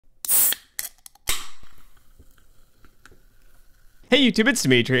Hey YouTube, it's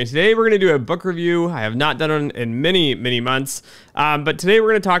Dimitri, and today we're going to do a book review. I have not done one in many months, but today we're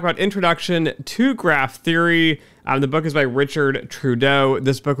going to talk about Introduction to Graph Theory. The book is by Richard Trudeau.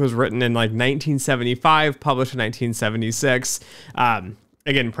 This book was written in like 1975, published in 1976.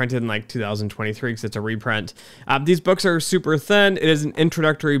 Again, printed in like 2023 because it's a reprint. These books are super thin. It is an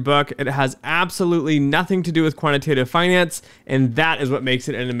introductory book. It has absolutely nothing to do with quantitative finance, and that is what makes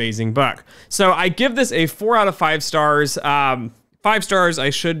it an amazing book. So I give this a 4 out of 5 stars. 5 stars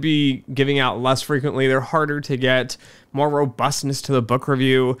I should be giving out less frequently. They're harder to get, more robustness to the book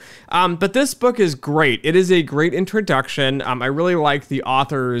review. But this book is great. It is a great introduction. I really like the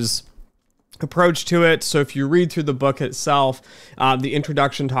author's approach to it. So if you read through the book itself, the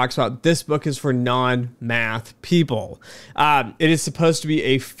introduction talks about this book is for non-math people. It is supposed to be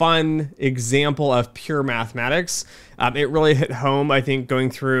a fun example of pure mathematics. It really hit home, I think, going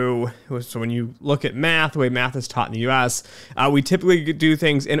through, so when you look at math, the way math is taught in the US, we typically do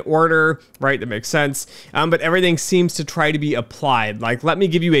things in order, right? That makes sense. But everything seems to try to be applied. Like, let me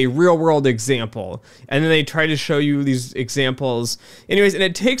give you a real world example. And then they try to show you these examples. Anyways, and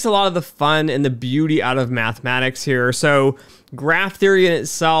it takes a lot of the fun and the beauty out of mathematics here. So graph theory in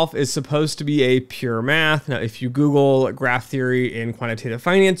itself is supposed to be a pure math. Now, if you Google graph theory in quantitative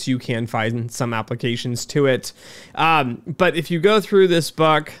finance, you can find some applications to it. But if you go through this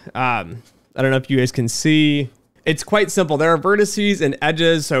book, I don't know if you guys can see, it's quite simple. There are vertices and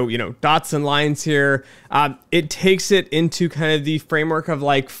edges, so, you know, dots and lines here. It takes it into kind of the framework of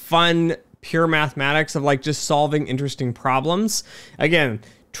like fun, pure mathematics of like just solving interesting problems. Again,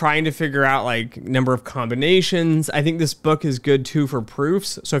 trying to figure out like number of combinations. I think this book is good too for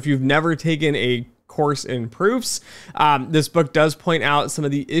proofs. So if you've never taken a course in proofs, this book does point out some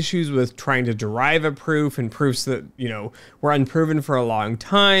of the issues with trying to derive a proof and proofs that, you know, were unproven for a long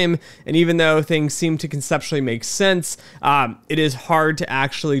time. And even though things seem to conceptually make sense, it is hard to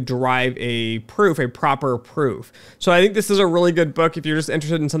actually derive a proof, a proper proof. So I think this is a really good book if you're just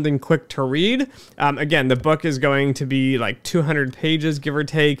interested in something quick to read. Again, the book is going to be like 200 pages, give or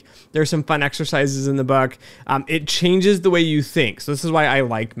take. There's some fun exercises in the book. It changes the way you think. So this is why I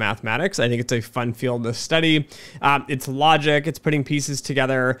like mathematics. I think it's a fun field to study. It's logic, it's putting pieces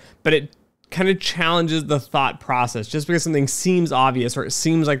together, but it kind of challenges the thought process. Just because something seems obvious or it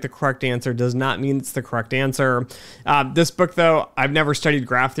seems like the correct answer does not mean it's the correct answer. This book, though, I've never studied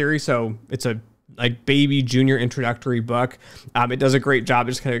graph theory, so it's a like baby junior introductory book. It does a great job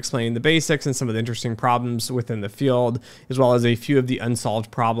just kind of explaining the basics and some of the interesting problems within the field, as well as a few of the unsolved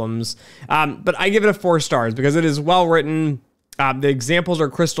problems. But I give it a 4 stars because it is well written. The examples are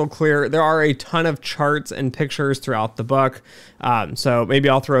crystal clear. There are a ton of charts and pictures throughout the book. So maybe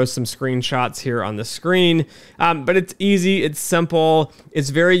I'll throw some screenshots here on the screen. But it's easy, it's simple, it's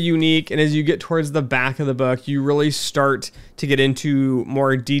very unique. And as you get towards the back of the book, you really start to get into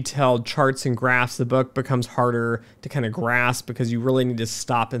more detailed charts and graphs. The book becomes harder to kind of grasp because you really need to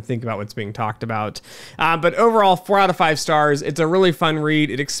stop and think about what's being talked about. But overall, 4 out of 5 stars. It's a really fun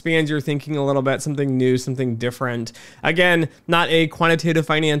read. It expands your thinking a little bit, something new, something different. Again, not a quantitative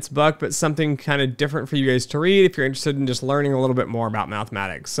finance book, but something kind of different for you guys to read if you're interested in just learning a little bit more about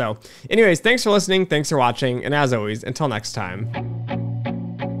mathematics. So anyways, thanks for listening. Thanks for watching. And as always, until next time.